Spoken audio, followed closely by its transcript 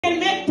can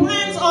make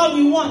plans all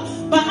we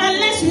want, but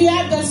unless we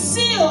have the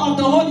seal of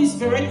the Holy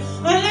Spirit,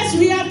 unless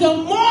we have the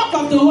mark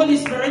of the Holy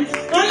Spirit,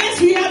 unless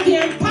we have the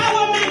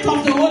empowerment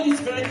of the Holy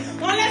Spirit,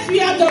 unless we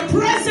have the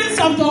presence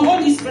of the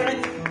Holy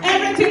Spirit,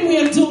 everything we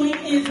are doing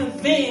is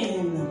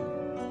vain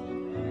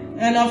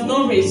and of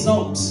no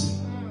result.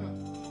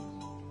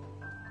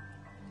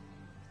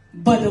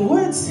 But the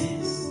word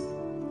says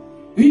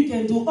we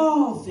can do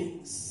all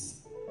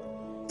things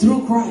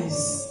through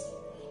Christ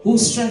who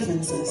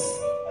strengthens us.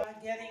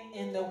 We are getting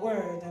in the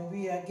word, and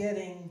we are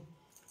getting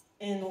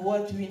in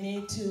what we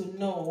need to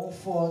know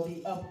for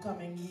the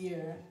upcoming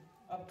year.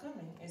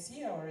 Upcoming, it's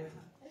here already.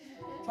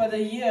 For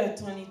the year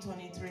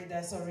 2023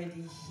 that's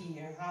already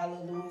here.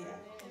 Hallelujah.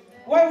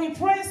 Well, we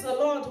praise the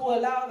Lord who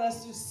allowed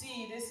us to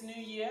see this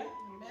new year.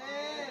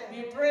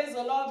 Amen. We praise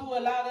the Lord who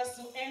allowed us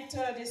to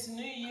enter this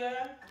new year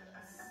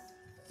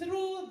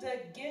through the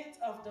gate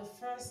of the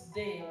first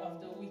day of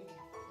the week.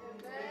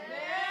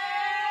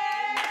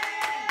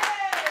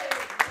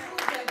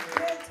 Through the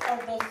gate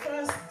of the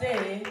first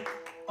day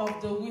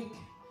of the week.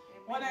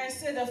 When I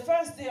say the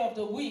first day of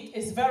the week,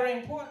 it's very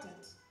important.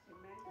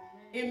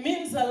 It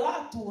means a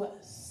lot to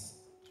us.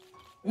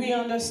 We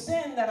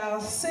understand that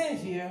our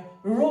Savior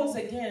rose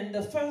again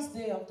the first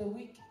day of the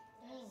week.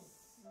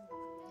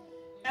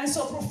 And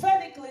so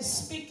prophetically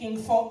speaking,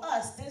 for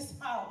us, this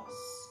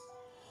house,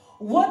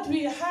 what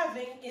we are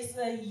having is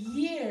a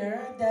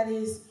year that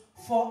is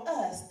for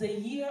us the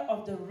year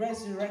of the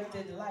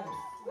resurrected life.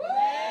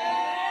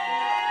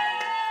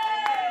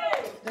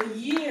 The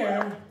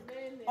year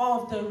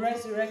of the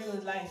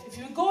resurrected life. If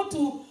you go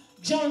to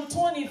John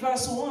 20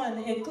 verse 1,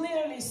 it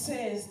clearly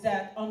says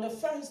that on the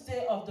first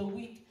day of the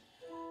week,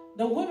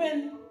 the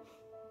women,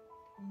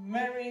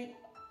 Mary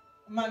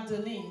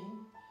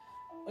Magdalene,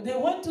 they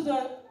went to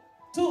the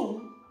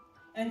tomb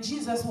and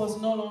Jesus was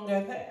no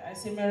longer there. I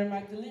say Mary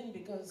Magdalene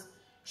because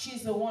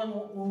she's the one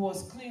who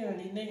was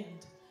clearly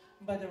named.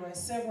 But there were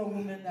several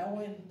women that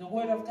went. The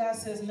word of God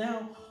says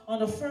now on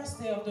the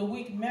first day of the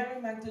week, Mary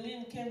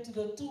Magdalene came to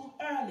the tomb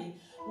early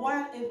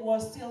while it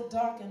was still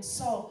dark and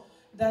saw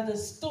that the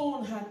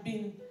stone had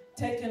been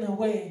taken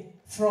away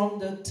from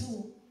the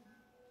tomb.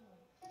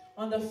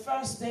 On the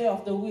first day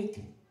of the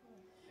week,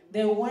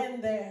 they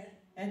went there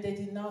and they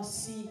did not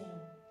see him.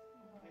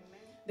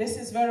 This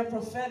is very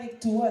prophetic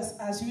to us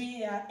as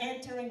we are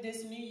entering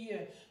this new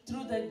year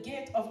through the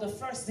gate of the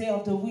first day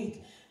of the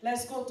week.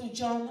 Let's go to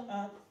John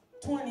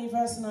 20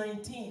 verse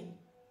 19.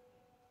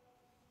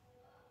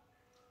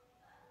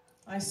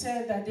 I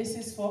said that this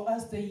is for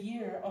us the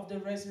year of the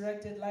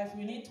resurrected life.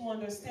 We need to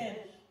understand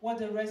what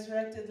the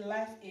resurrected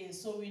life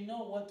is so we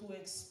know what to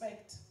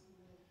expect.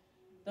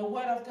 The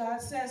word of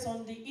God says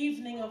on the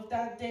evening of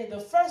that day, the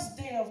first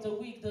day of the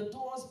week, the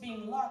doors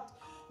being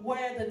locked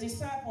where the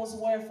disciples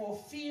were for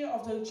fear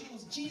of the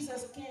Jews,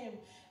 Jesus came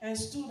and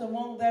stood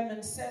among them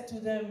and said to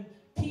them,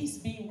 "Peace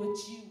be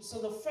with you." So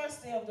the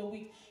first day of the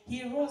week,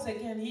 he rose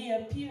again. He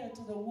appeared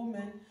to the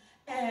woman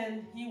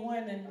and he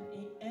went and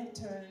he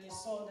entered and he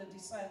saw the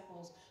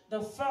disciples.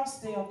 The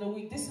first day of the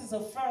week. This is the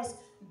first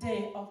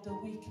day of the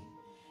week.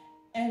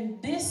 And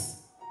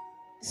this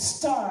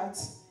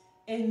starts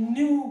a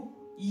new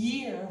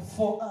year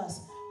for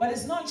us. But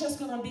it's not just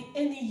going to be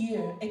any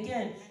year.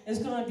 Again, it's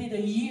going to be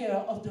the year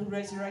of the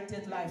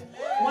resurrected life.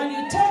 When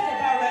you talk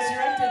about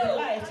resurrected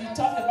life, you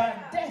talk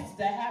about death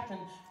that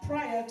happened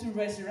prior to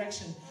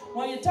resurrection.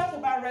 When you talk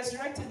about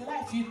resurrected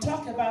life, you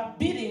talk about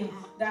beating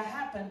that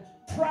happened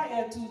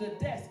prior to the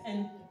death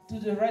and to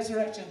the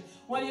resurrection.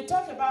 When you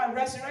talk about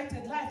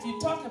resurrected life, you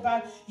talk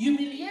about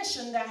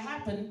humiliation that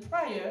happened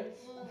prior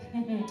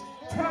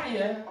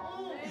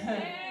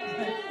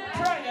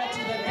prior to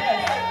the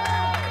death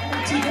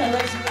and to the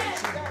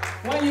resurrection.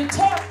 When you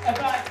talk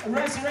about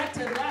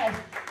resurrected life,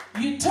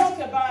 you talk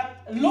about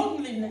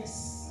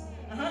loneliness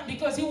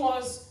because he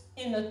was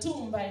in the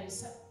tomb by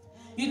himself.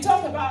 You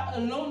talk about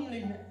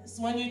loneliness.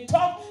 When you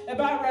talk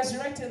about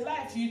resurrected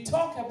life, you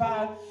talk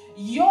about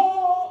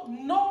your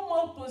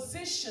normal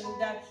position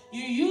that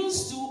you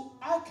used to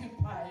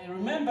occupy.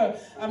 Remember,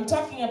 I'm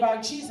talking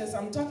about Jesus.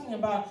 I'm talking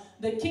about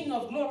the King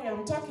of Glory.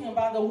 I'm talking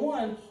about the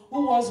one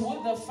who was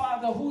with the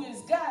Father, who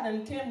is God,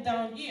 and came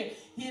down here.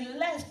 He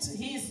left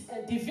his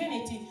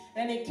divinity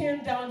and he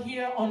came down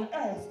here on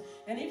earth.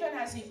 And even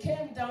as he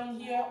came down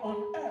here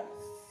on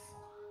earth,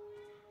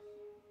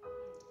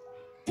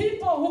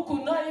 people who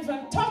could not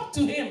even talk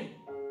to him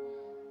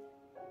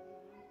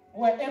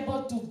were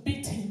able to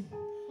beat him,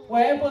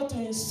 were able to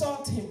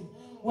insult him,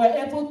 were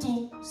able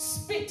to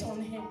spit on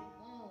him.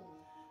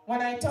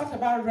 When I talk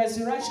about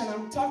resurrection,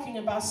 I'm talking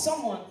about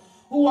someone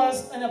who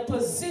was in a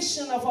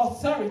position of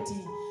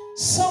authority,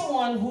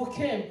 someone who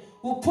came,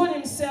 who put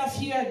himself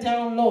here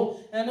down low,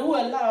 and who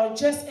allowed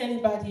just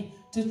anybody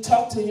to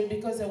talk to him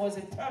because there was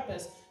a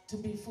purpose to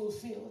be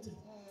fulfilled.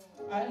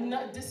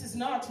 This is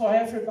not for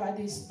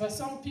everybody, but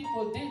some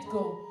people did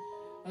go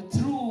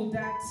through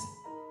that,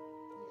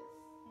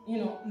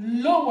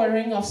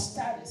 lowering of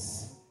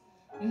status.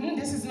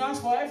 This is not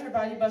for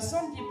everybody, but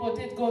some people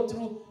did go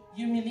through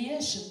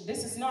humiliation.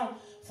 This is not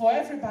for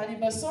everybody,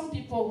 but some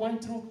people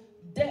went through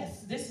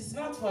death. This is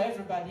not for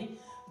everybody,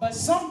 but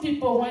some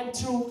people went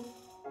through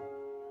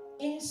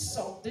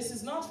insult. This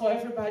is not for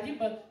everybody,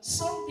 but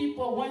some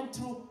people went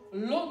through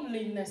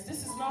loneliness.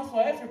 This is not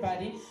for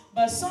everybody,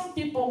 but some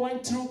people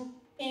went through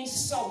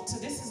insult.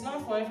 This is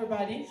not for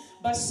everybody,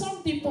 but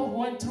some people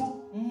went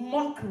through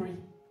mockery.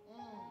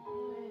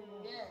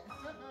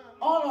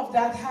 All of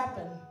that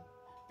happened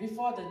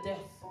before the death.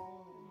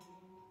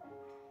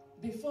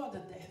 Before the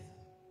death.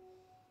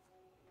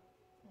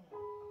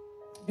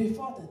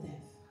 Before the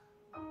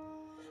death.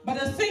 But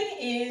the thing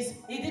is,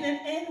 it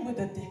didn't end with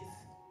the death.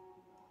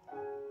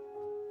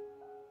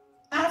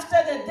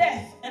 After the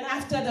death and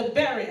after the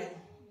burial,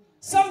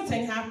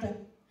 something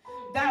happened.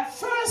 That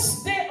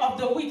first day of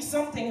the week,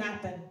 something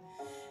happened.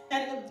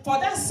 And for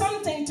that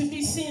something to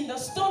be seen, the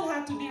stone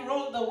had to be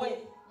rolled away.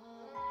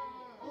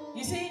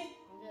 You see?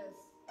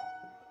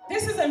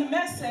 This is a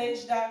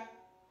message that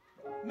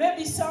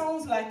maybe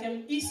sounds like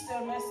an Easter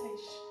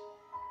message.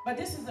 But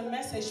this is a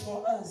message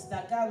for us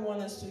that God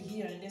wants us to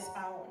hear in this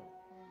hour.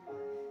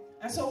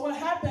 And so what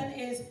happened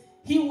is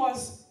he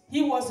was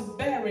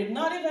buried,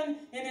 not even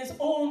in his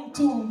own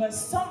tomb, but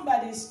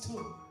somebody's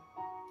tomb.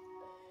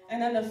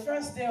 And on the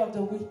first day of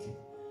the week,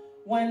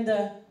 when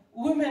the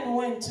women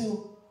went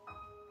to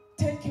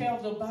take care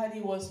of the body,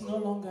 was no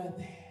longer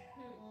there.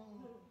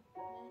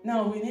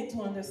 Now we need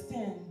to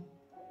understand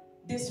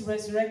this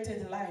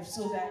resurrected life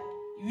so that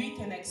we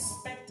can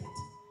expect it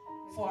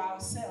for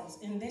ourselves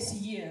in this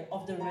year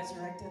of the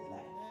resurrected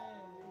life.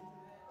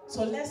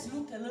 So let's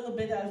look a little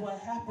bit at what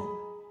happened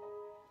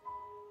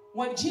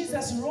when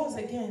Jesus rose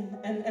again.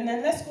 And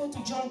then let's go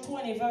to John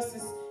 20,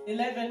 verses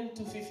 11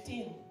 to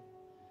 15.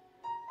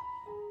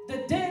 The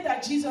day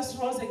that Jesus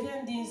rose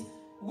again, these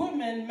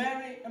women,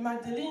 Mary,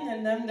 Magdalene,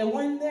 and them, they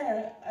went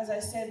there, as I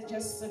said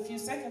just a few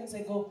seconds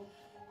ago,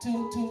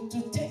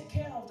 to take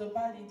care of the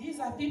body. These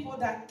are people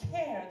that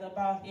cared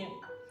about him.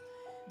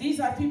 These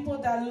are people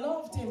that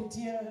loved him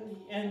dearly.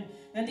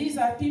 And these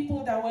are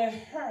people that were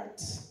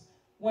hurt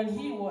when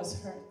he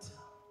was hurt.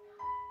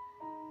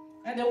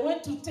 And they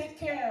went to take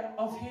care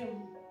of him.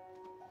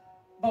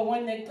 But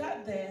when they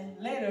got there,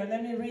 later,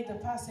 let me read the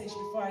passage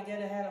before I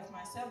get ahead of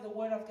myself. The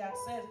word of God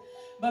says,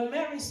 but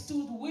Mary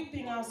stood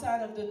weeping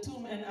outside of the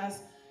tomb, and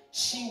as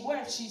she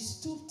wept, she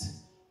stooped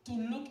to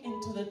look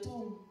into the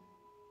tomb.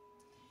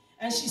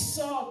 And she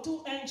saw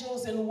two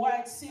angels in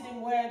white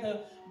sitting where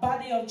the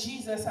body of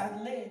Jesus had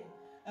lain.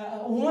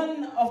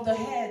 One at the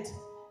head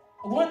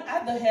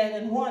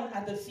and one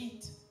at the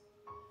feet.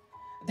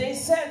 They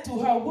said to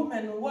her,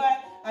 woman, why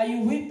are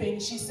you weeping?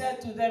 She said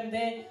to them,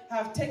 they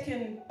have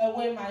taken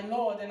away my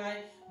Lord, and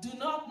I do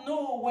not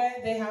know where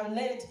they have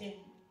laid him.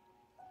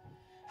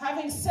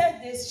 Having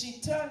said this, she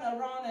turned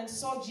around and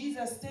saw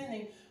Jesus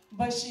standing,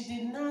 but she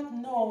did not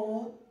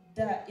know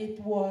that it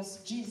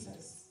was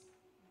Jesus.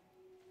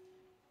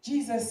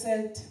 Jesus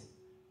said,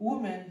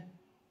 woman,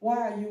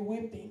 why are you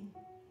weeping?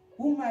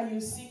 Whom are you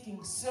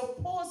seeking?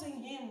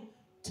 Supposing him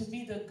to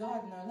be the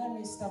gardener. Let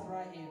me stop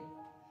right here.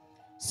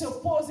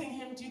 Supposing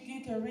him to,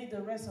 you can read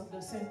the rest of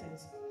the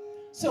sentence.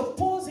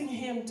 Supposing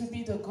him to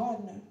be the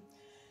gardener.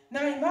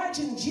 Now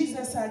imagine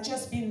Jesus had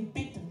just been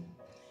beaten.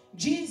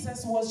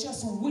 Jesus was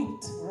just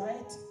whipped,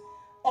 right?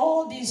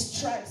 All these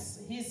stripes,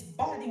 his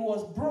body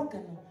was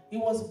broken. He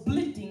was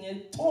bleeding.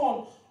 A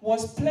thorn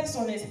was placed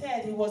on his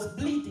head. He was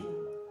bleeding.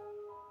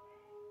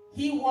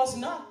 He was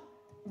not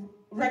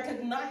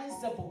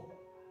recognizable.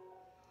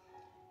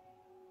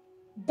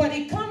 But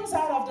he comes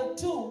out of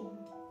the tomb,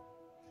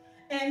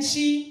 and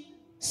she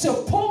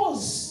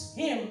supposed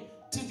him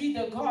to be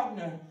the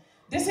gardener.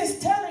 This is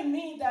telling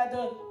me that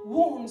the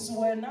wounds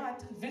were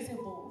not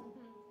visible.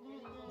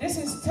 This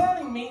is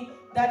telling me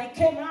that he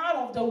came out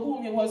of the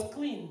womb, it was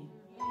clean.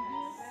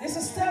 This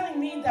is telling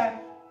me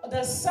that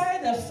the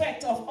side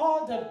effect of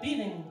all the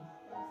beating,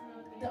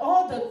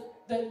 all the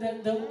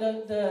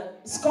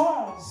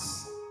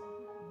scars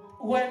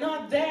were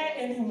not there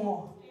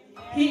anymore.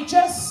 He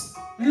just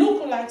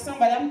looked like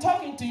somebody. I'm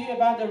talking to you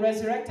about the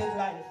resurrected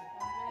life.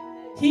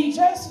 He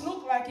just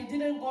looked like he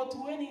didn't go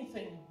through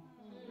anything.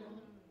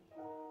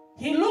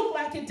 He looked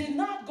like he did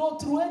not go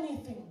through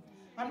anything.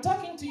 I'm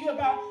talking to you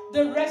about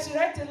the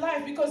resurrected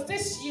life, because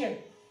this year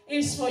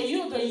is for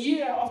you the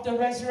year of the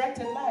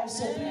resurrected life.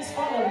 So please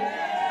follow me.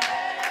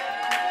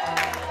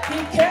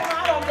 He came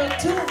out of the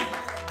tomb.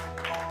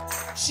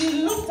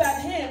 She looked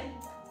at him.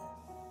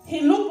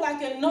 He looked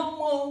like a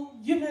normal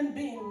human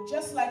being,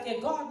 just like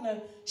a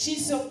gardener. She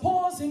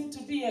supposed him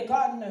to be a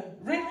gardener.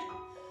 Really?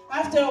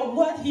 After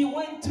what he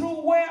went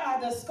through, where are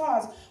the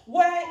scars?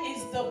 Where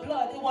is the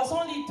blood? It was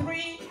only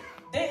 3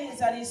 days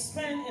that he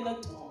spent in the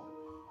tomb.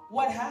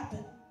 What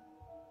happened?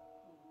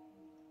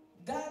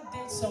 God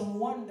did some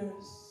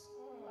wonders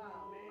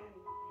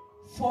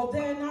for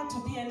there not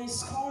to be any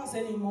scars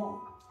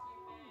anymore.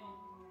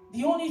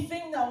 The only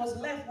thing that was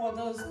left were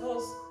those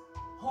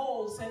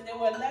holes, and they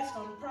were left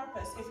on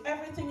purpose. If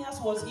everything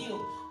else was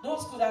healed,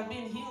 those could have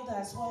been healed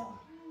as well.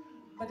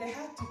 But there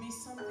had to be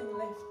something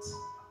left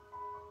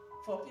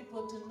for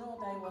people to know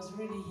that it was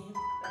really him.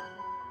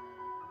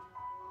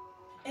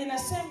 In the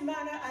same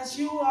manner as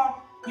you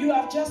are you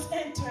have just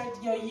entered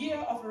your year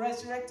of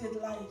resurrected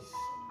life,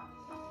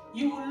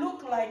 you will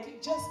look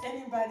like just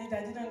anybody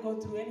that didn't go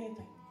through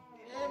anything.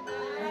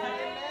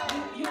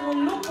 You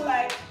will look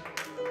like,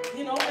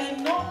 a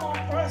normal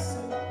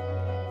person.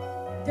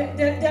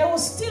 There will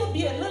still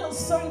be a little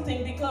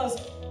something, because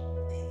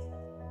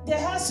there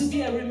has to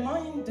be a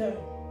reminder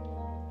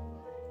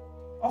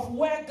of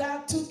where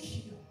God took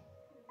you.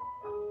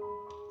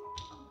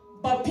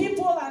 But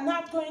people are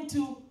not going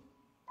to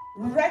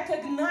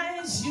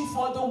recognize you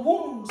for the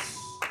wounds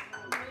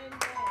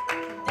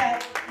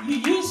that you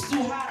used to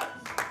have.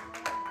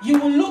 You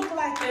will look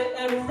like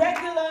a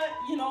regular,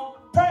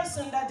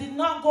 person that did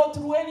not go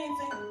through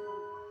anything.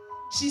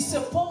 She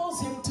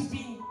supposed him to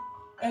be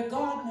a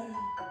gardener.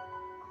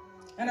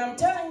 And I'm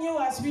telling you,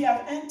 as we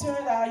have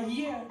entered our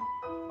year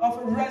of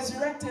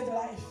resurrected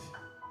life,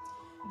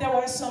 there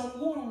were some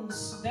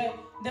wounds, there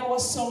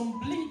was some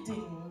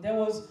bleeding, there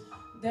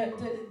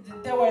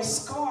were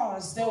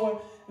scars, there were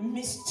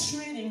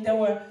mistreating, there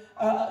were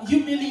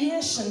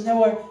humiliation, there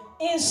were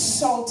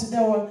insults,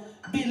 there were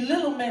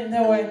belittlement,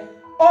 there were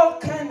all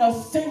kind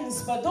of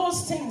things. But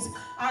those things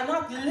are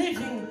not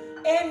leaving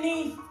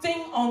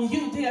anything on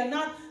you. They are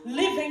not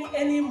leaving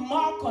any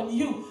mark on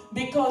you,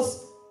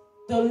 because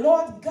the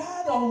Lord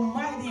God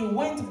Almighty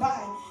went by,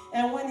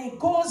 and when he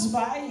goes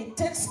by, he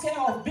takes care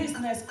of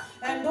business,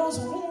 and those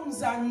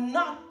wounds are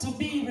not to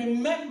be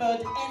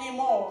remembered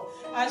anymore.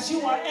 As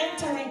you are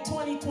entering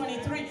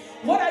 2023,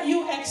 what are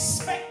you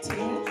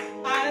expecting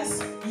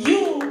as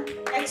you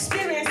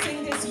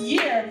experiencing this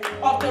year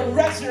of the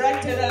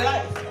resurrected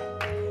life?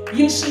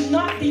 You should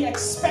not be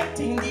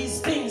expecting these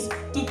things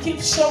to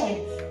keep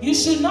showing. You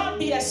should not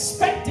be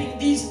expecting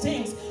these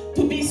things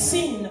to be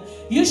seen.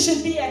 You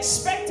should be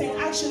expecting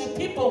actually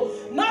people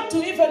not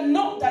to even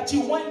know that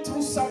you went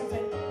through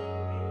something.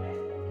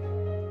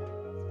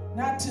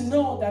 Not to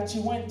know that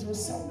you went through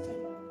something.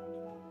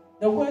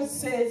 The word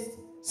says,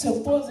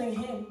 supposing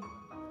him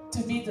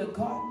to be the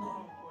gardener.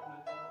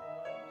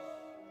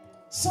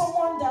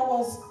 Someone that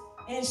was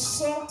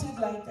insulted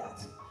like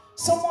that.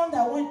 Someone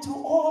that went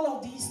through all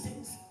of these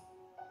things.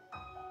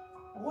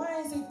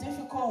 Why is it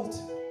difficult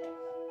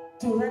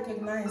to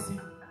recognize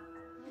him?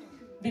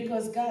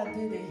 Because God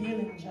did a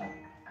healing job.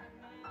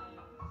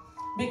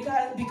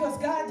 Because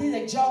God did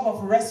a job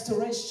of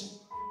restoration.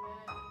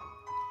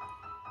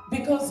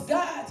 Because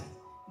God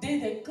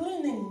did a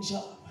cleaning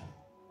job.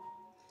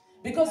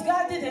 Because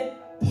God did a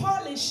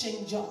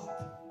polishing job.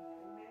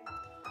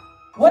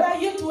 What are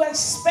you to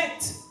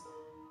expect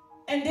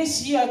in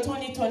this year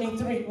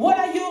 2023? What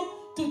are you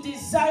to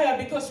desire?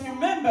 Because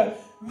remember,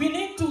 we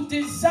need to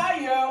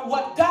desire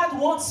what God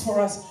wants for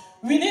us.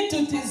 We need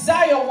to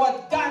desire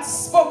what God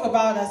spoke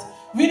about us.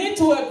 We need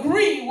to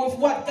agree with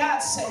what God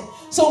said.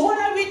 So what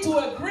are we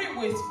to agree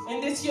with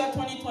in this year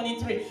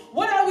 2023?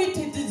 What are we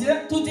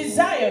to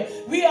desire?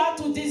 We are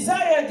to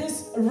desire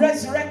this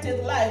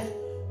resurrected life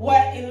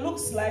where it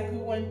looks like we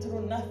went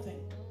through nothing.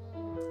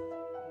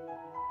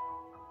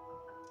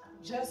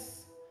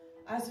 Just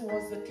as it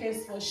was the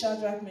case for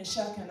Shadrach,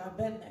 Meshach, and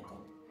Abednego.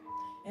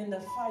 In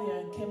the fire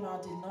and came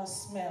out, did not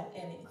smell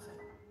anything.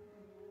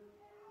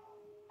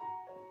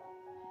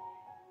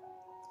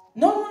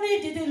 Not only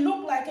did it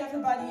look like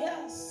everybody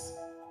else,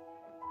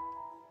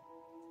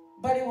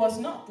 but it was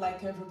not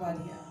like everybody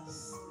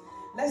else.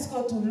 Let's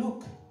go to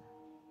Luke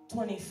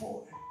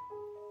 24.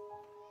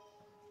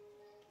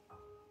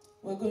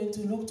 We're going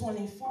to Luke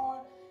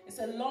 24. It's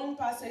a long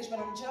passage, but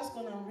I'm just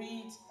going to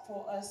read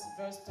for us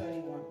verse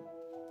 31.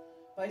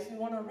 But if you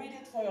want to read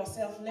it for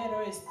yourself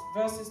later, it's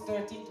verses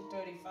 13 to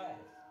 35.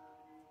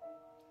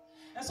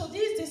 And so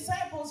these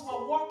disciples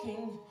were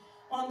walking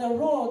on the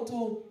road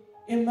to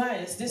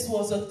Emmaus. This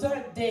was the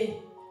third day,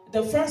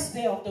 the first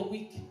day of the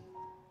week.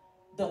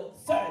 The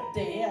third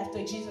day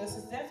after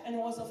Jesus' death, and it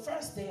was the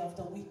first day of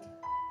the week.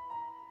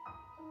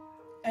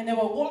 And they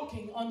were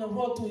walking on the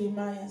road to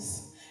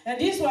Emmaus. And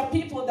these were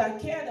people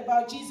that cared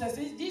about Jesus.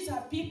 These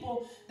are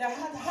people that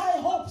had high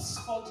hopes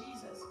for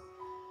Jesus.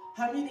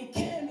 I mean, he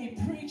came, he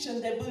preached,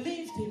 and they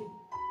believed him.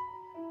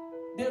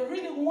 They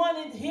really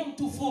wanted him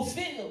to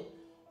fulfill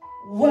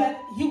what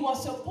he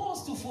was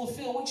supposed to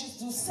fulfill, which is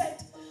to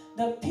set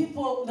the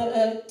people,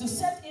 to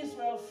set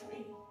Israel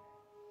free.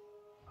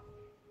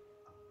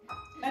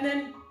 And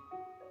then,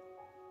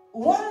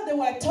 while they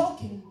were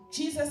talking,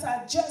 Jesus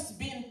had just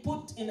been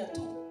put in a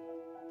tomb.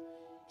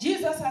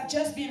 Jesus had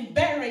just been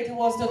buried. It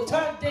was the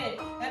third day,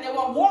 and they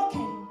were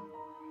walking,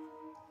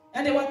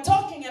 and they were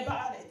talking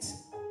about it.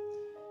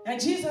 And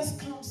Jesus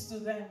comes to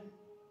them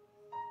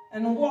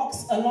and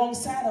walks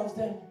alongside of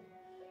them.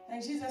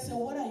 And Jesus said,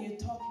 "What are you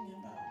talking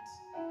about?"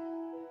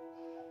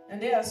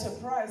 And they are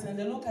surprised, and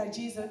they look at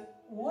Jesus.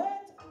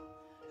 "What?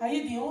 Are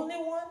you the only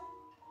one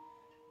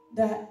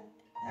that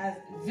has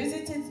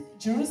visited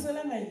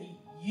Jerusalem and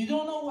you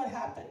don't know what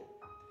happened?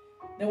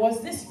 There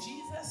was this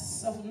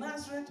Jesus of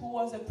Nazareth who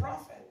was a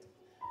prophet,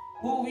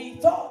 who we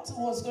thought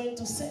was going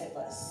to save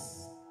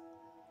us.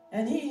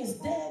 And he is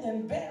dead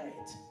and buried."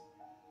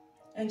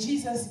 And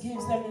Jesus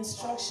gives them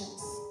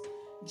instructions.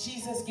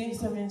 Jesus gives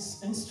them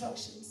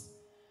instructions.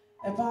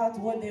 about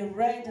what they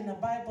read in the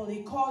Bible.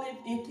 He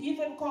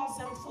even calls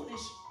them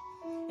foolish.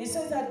 He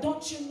says that,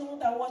 don't you know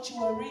that what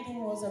you were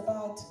reading was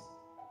about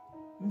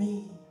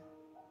me,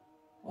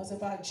 was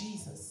about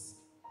Jesus?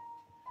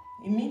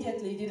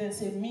 Immediately, he didn't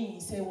say me. He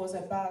said it was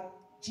about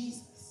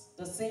Jesus,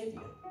 the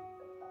Savior.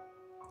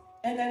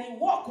 And then he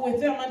walked with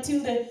them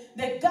until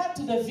they got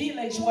to the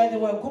village where they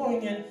were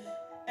going. And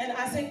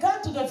as they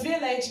got to the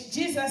village,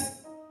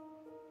 Jesus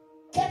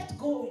kept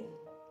going.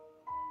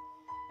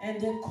 And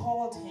they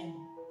called him.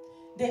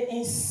 They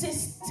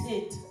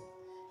insisted.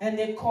 And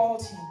they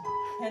called him.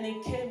 And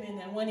he came in.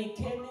 And when he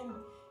came in,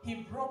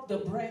 he broke the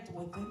bread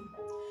with them.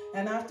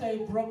 And after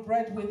he broke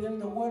bread with them,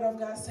 the word of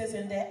God says,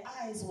 and their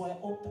eyes were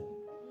open.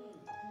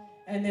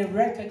 And they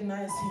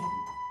recognized him.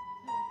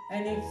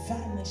 And he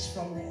vanished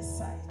from their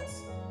sight.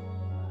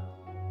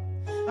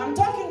 I'm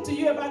talking to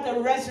you about the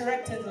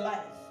resurrected life.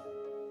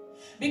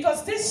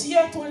 Because this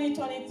year,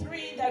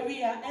 2023, that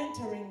we are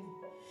entering,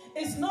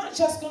 it's not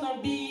just going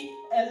to be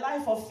a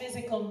life of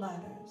physical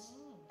matters.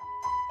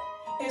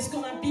 It's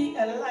going to be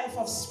a life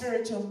of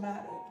spiritual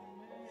matters.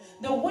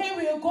 The way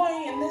we are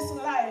going in this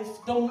life,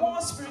 the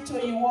more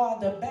spiritual you are,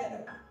 the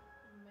better.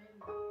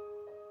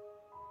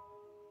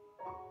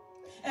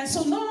 And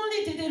so not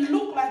only did it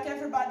look like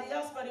everybody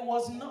else, but it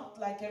was not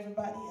like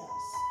everybody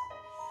else.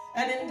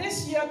 And in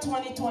this year,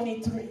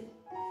 2023,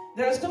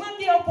 there's going to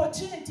be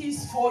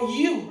opportunities for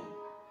you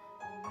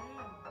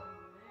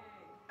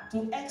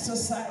to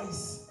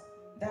exercise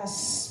that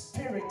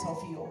spirit of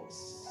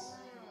yours.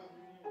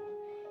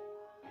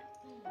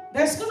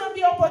 There's going to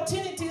be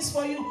opportunities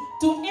for you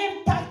to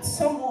impact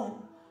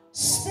someone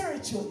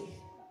spiritually,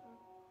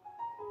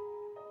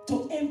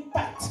 to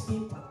impact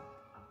people.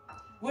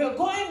 We're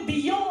going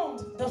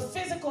beyond the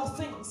physical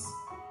things.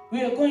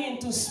 We are going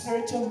into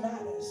spiritual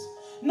matters.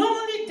 Not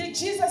only did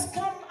Jesus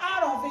come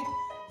out of it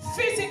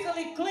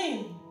physically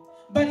clean,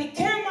 but he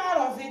came out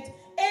of it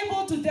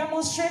able to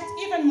demonstrate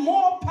even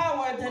more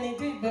power than he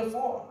did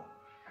before.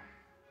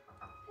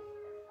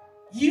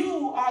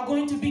 You are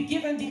going to be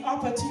given the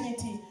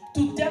opportunity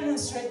to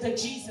demonstrate the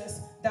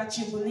Jesus that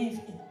you believe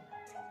in.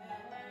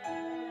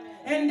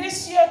 And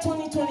this year,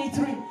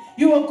 2023,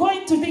 you are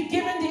going to be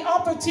given the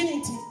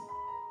opportunity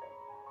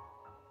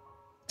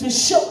to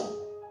show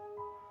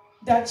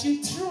that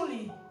you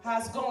truly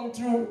have gone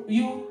through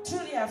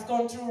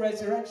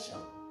resurrection.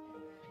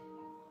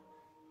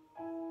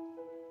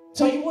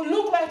 So you will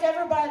look like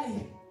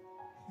everybody,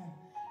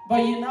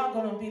 but you're not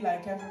going to be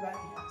like everybody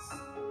else.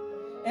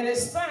 It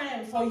is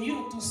time for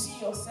you to see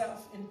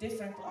yourself in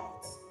different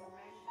lights.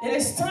 It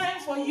is time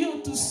for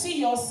you to see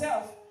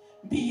yourself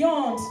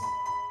beyond,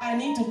 I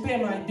need to pay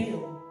my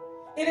bill.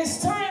 It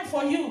is time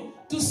for you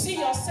to see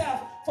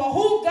yourself for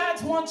who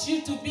God wants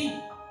you to be.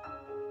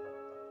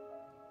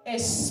 A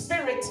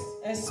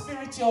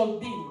spiritual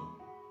being.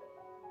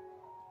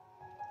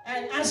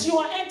 And as you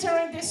are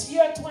entering this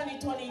year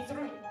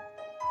 2023,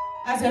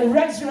 as a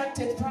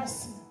resurrected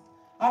person,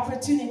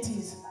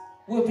 opportunities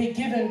will be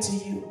given to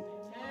you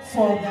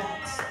for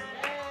that.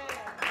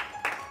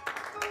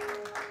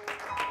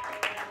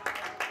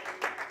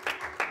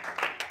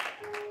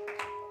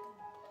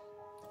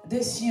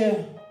 This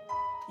year,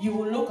 you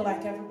will look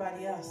like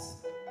everybody else,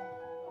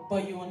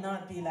 but you will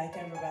not be like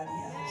everybody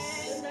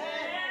else.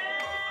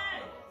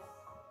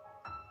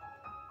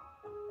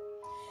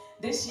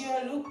 This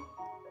year,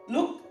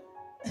 look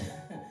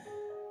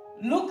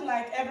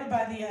like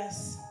everybody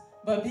else,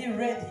 but be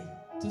ready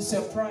to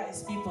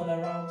surprise people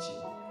around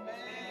you.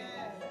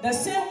 The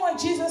same way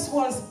Jesus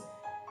was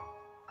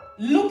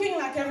looking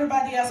like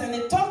everybody else, and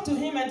they talked to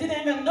him and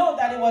didn't even know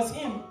that it was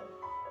him.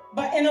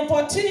 But an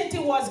opportunity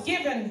was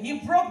given. He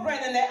broke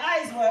bread and their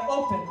eyes were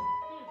open.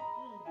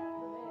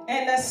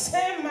 In the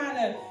same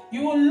manner,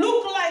 you will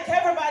look like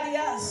everybody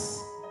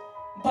else,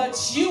 but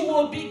you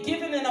will be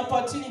given an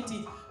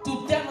opportunity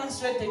to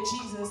demonstrate the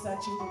Jesus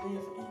that you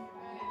believe in.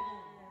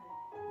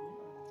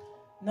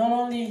 Not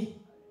only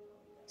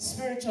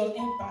spiritual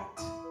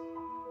impact,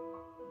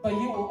 but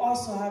you will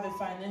also have a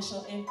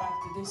financial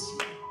impact this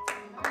year.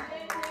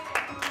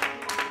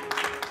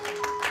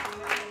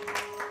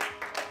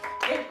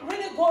 It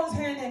really goes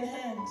hand in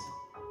hand.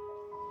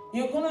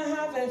 You're going to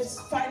have a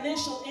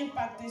financial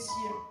impact this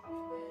year.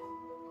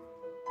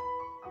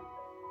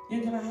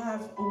 You're going to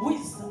have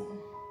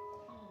wisdom,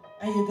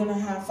 and you're going to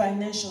have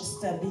financial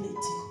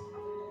stability.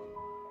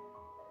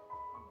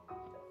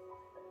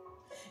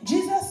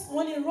 Jesus,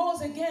 when he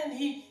rose again,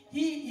 he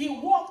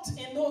walked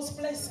in those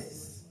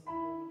places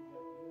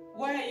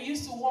where he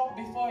used to walk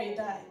before he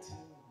died.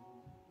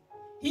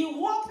 He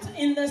walked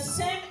in the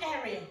same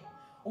area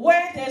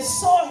where they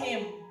saw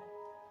him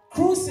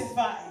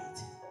crucified.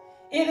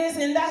 It is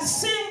in that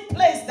same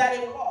place that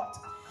he walked.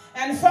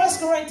 And 1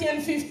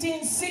 Corinthians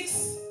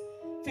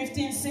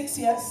 15:6,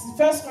 yes,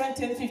 1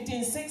 Corinthians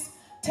 15:6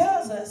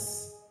 tells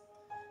us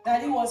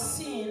that he was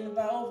seen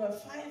by over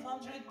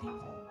 500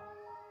 people.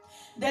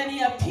 Then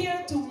he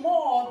appeared to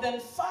more than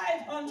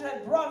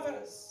 500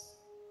 brothers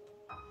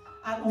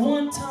at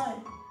one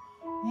time,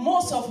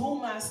 most of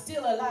whom are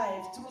still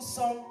alive,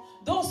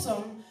 though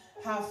some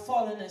have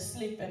fallen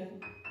asleep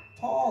and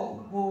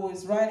Paul, who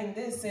is writing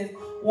this, says,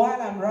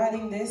 while I'm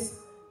writing this,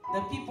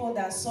 the people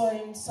that saw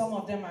him, some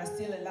of them are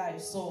still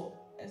alive. So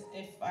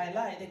if I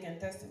lie, they can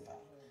testify.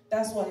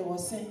 That's what he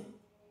was saying.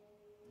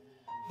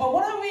 But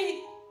what are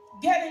we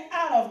getting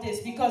out of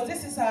this? Because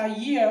this is our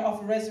year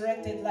of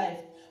resurrected life.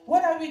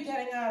 What are we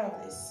getting out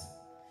of this?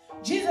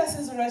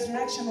 Jesus'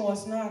 resurrection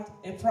was not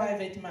a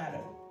private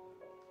matter.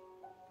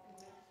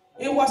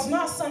 It was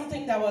not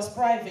something that was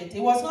private.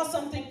 It was not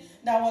something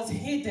that was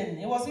hidden.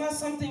 It was not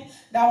something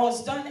that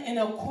was done in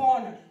a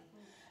corner.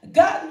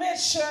 God made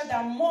sure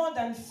that more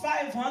than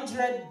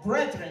 500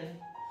 brethren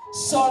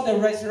saw the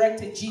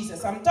resurrected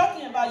Jesus. I'm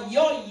talking about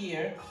your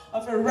year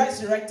of a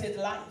resurrected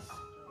life.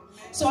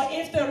 So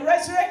if the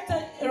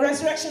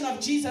resurrection of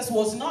Jesus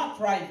was not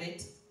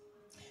private,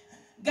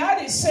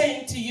 God is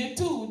saying to you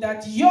too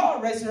that your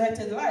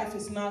resurrected life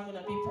is not going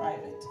to be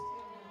private.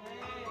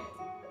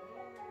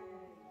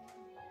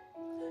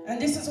 And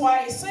this is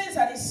why it says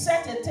that he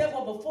set a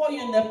table before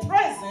you in the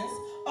presence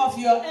of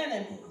your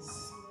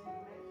enemies.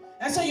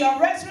 And so your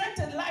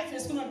resurrected life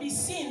is going to be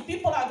seen.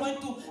 People are going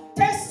to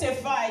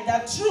testify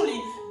that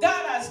truly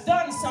God has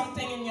done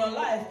something in your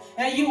life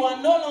and you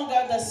are no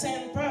longer the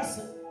same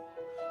person.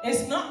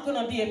 It's not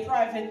going to be a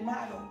private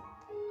matter.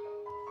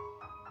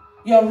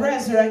 Your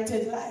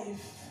resurrected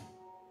life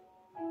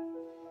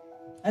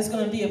is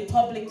going to be a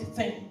public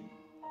thing.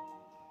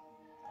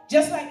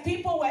 Just like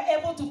people were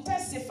able to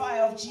testify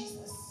of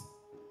Jesus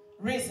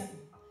risen,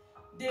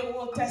 they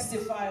will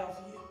testify of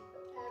you.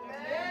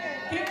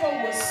 People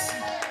will see.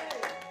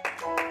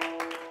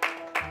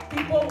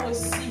 People will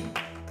see.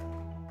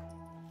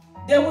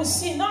 They will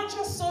see, not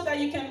just so that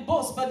you can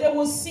boast, but they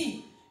will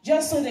see,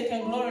 just so they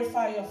can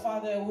glorify your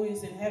Father who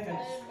is in heaven.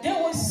 They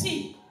will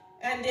see,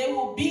 and they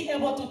will be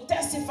able to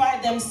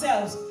testify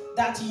themselves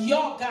that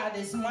your God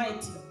is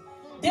mighty.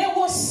 They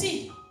will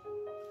see.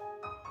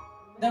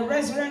 The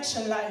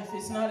resurrection life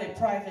is not a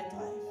private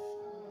life.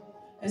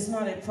 It's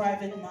not a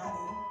private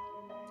matter.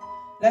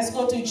 Let's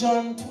go to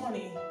John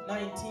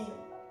 20:19.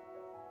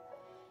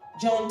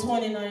 John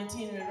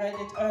 20:19, we read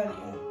it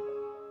earlier.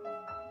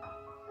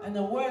 And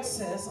the word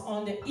says,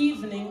 on the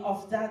evening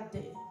of that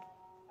day,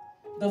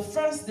 the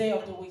first day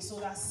of the week, so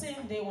that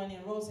same day when he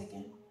rose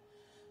again,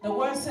 the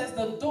word says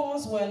the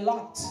doors were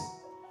locked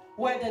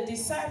where the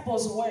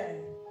disciples were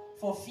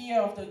for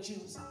fear of the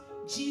Jews.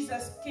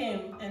 Jesus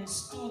came and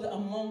stood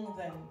among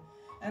them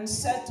and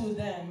said to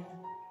them,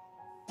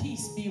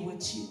 peace be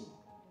with you.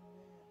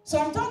 So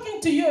I'm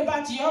talking to you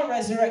about your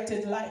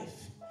resurrected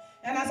life.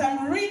 And as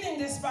I'm reading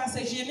this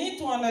passage, you need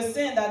to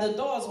understand that the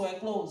doors were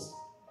closed.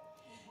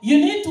 You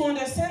need to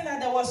understand that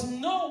there was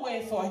no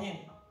way for him.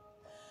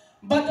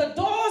 But the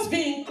doors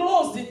being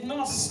closed did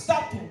not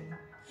stop him.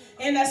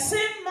 In the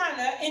same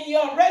manner, in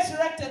your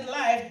resurrected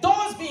life,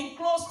 doors being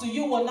closed to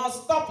you will not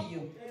stop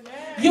you.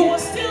 You will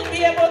still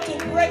be able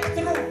to break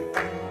through.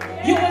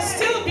 You will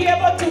still be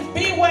able to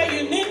be where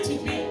you need to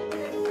be.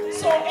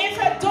 So if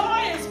a door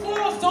is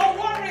closed, don't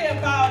worry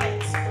about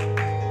it.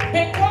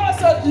 Because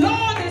the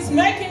Lord is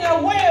making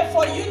a way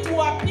for you to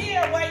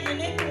appear where you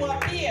need to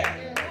appear.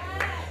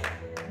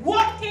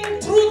 Walking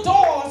through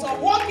doors or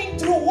walking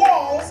through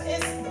walls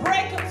is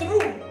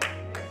breakthrough.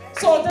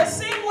 So the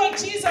same way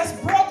Jesus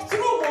broke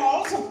through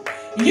walls,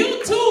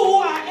 you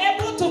too are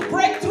able to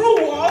break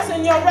through walls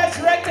in your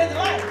resurrected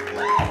life.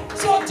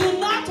 So do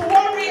not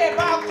worry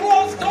about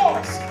closed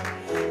doors.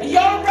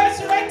 Your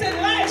resurrected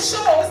life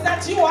shows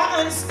that you are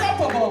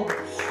unstoppable.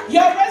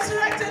 Your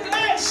resurrected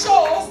life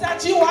shows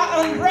that you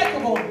are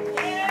unbreakable.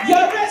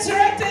 Your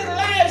resurrected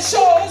life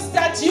shows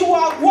that you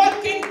are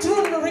walking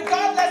through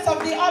regardless of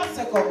the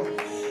obstacle.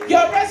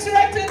 Your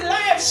resurrected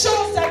life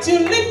shows that you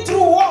live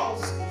through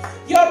walls.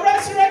 Your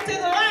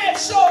resurrected life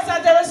shows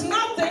that there is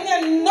nothing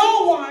and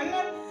no one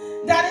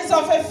that is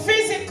of a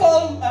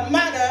physical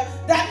matter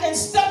that can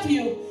stop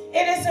you.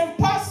 It is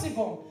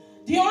impossible.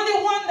 The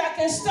only one that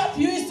can stop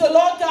you is the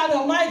Lord God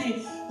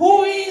Almighty,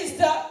 who is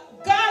the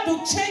God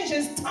who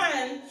changes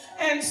time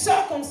and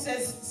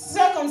circumstances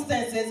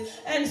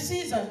and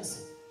seasons.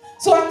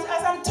 So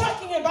as I'm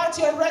talking about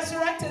your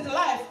resurrected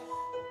life,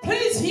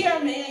 please hear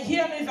me and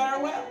hear me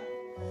very well.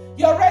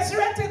 Your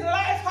resurrected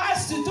life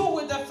has to do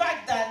with the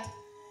fact that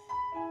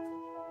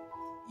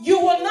you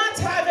will not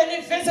have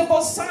any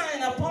visible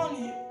sign upon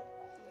you.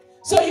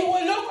 So you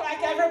will look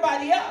like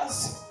everybody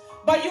else,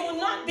 but you will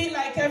not be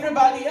like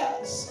everybody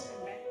else.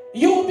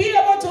 You will be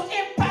able to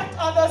impact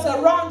others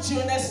around you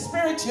in a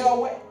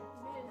spiritual way.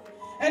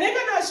 And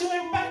even as you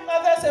impact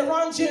others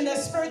around you in a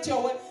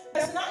spiritual way,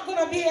 there's not going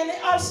to be any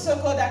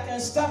obstacle that can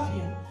stop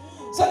you.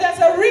 So there's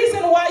a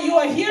reason why you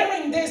are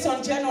hearing this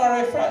on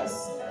January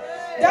 1st.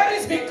 That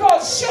is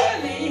because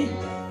surely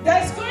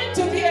there's going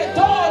to be a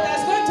door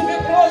that's going to be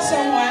closed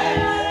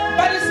somewhere,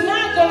 but it's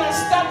not going to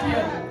stop you.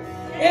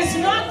 It's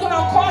not going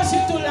to cause you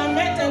to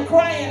lament and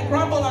cry and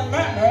grumble and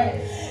murmur.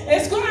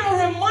 It's going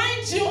to remind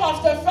remind you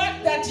of the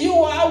fact that you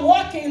are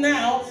walking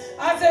now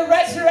as a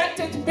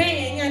resurrected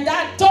being, and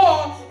that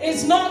door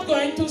is not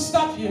going to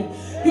stop you.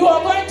 You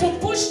are going to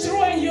push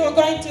through and you are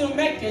going to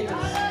make it.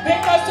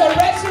 Because the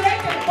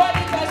resurrected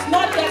body does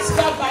not get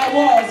stopped by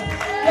walls.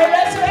 The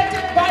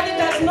resurrected body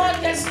does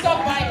not get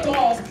stopped by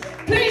doors.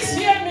 Please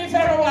hear me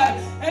very well.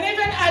 And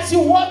even as you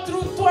walk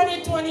through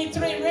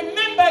 2023,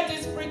 remember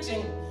this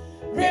preaching.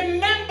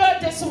 Remember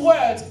this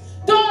word.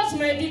 Doors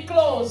may be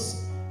closed,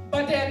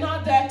 but they're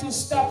not there to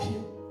stop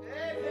you.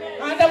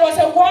 And there was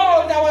a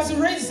wall that was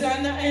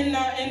risen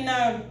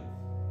that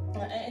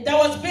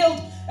was built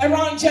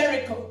around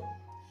Jericho.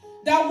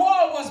 That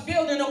wall was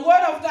built, and the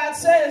word of God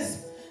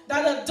says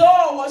that the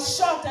door was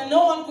shut and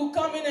no one could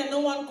come in and no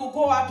one could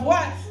go out.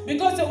 Why?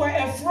 Because they were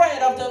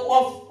afraid of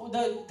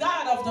the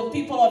God of the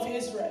people of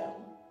Israel.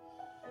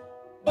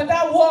 But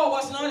that wall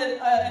was not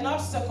an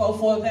obstacle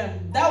for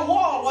them. That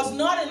wall was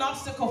not an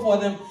obstacle for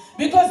them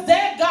because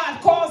their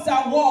God caused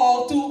that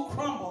wall to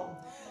crumble.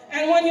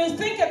 And when you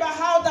think about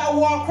how that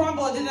wall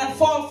crumbled, it didn't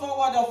fall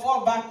forward or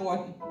fall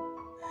backward.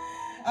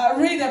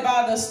 Read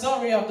about the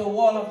story of the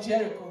wall of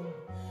Jericho.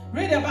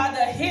 Read about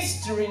the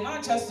history,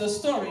 not just the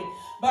story,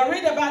 but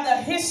read about the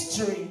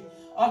history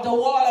of the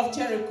wall of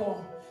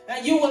Jericho.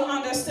 And you will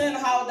understand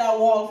how that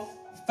wall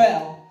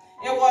fell.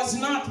 It was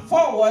not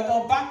forward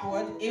or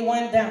backward, it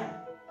went down.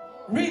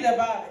 Read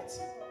about it.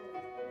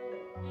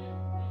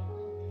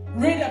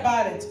 Read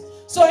about it.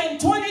 So in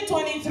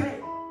 2023,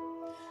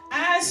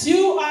 as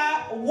you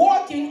are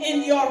walking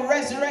in your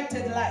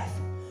resurrected life,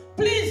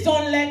 please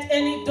don't let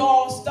any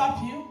door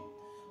stop you.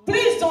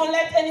 Please don't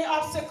let any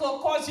obstacle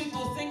cause you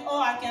to think,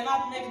 oh, I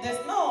cannot make this.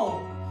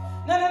 No.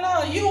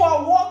 No. You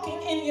are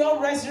walking in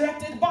your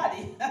resurrected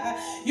body.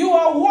 You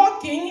are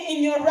walking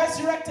in your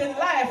resurrected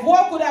life.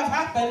 What could have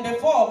happened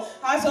before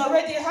has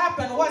already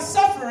happened. What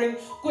suffering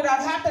could have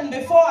happened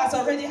before has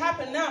already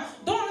happened now.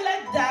 Don't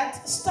let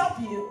that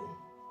stop you.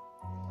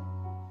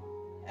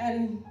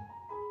 And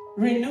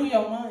renew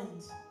your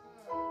mind.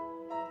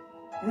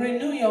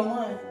 Renew your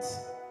mind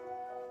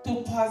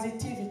to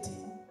positivity.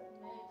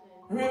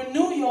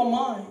 Renew your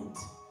mind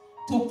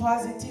to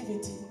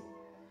positivity.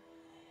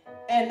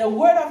 And the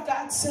word of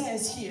God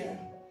says here,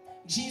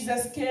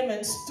 Jesus came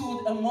and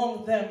stood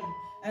among them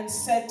and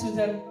said to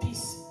them,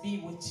 peace be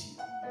with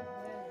you.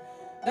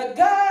 The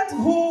God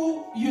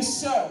who you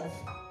serve,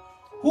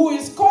 who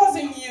is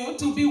causing you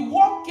to be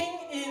walking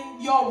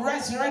in your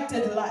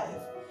resurrected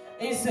life,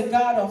 is the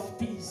God of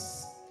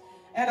peace.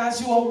 And as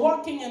you are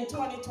walking in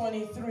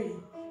 2023,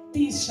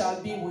 peace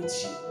shall be with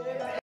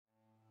you.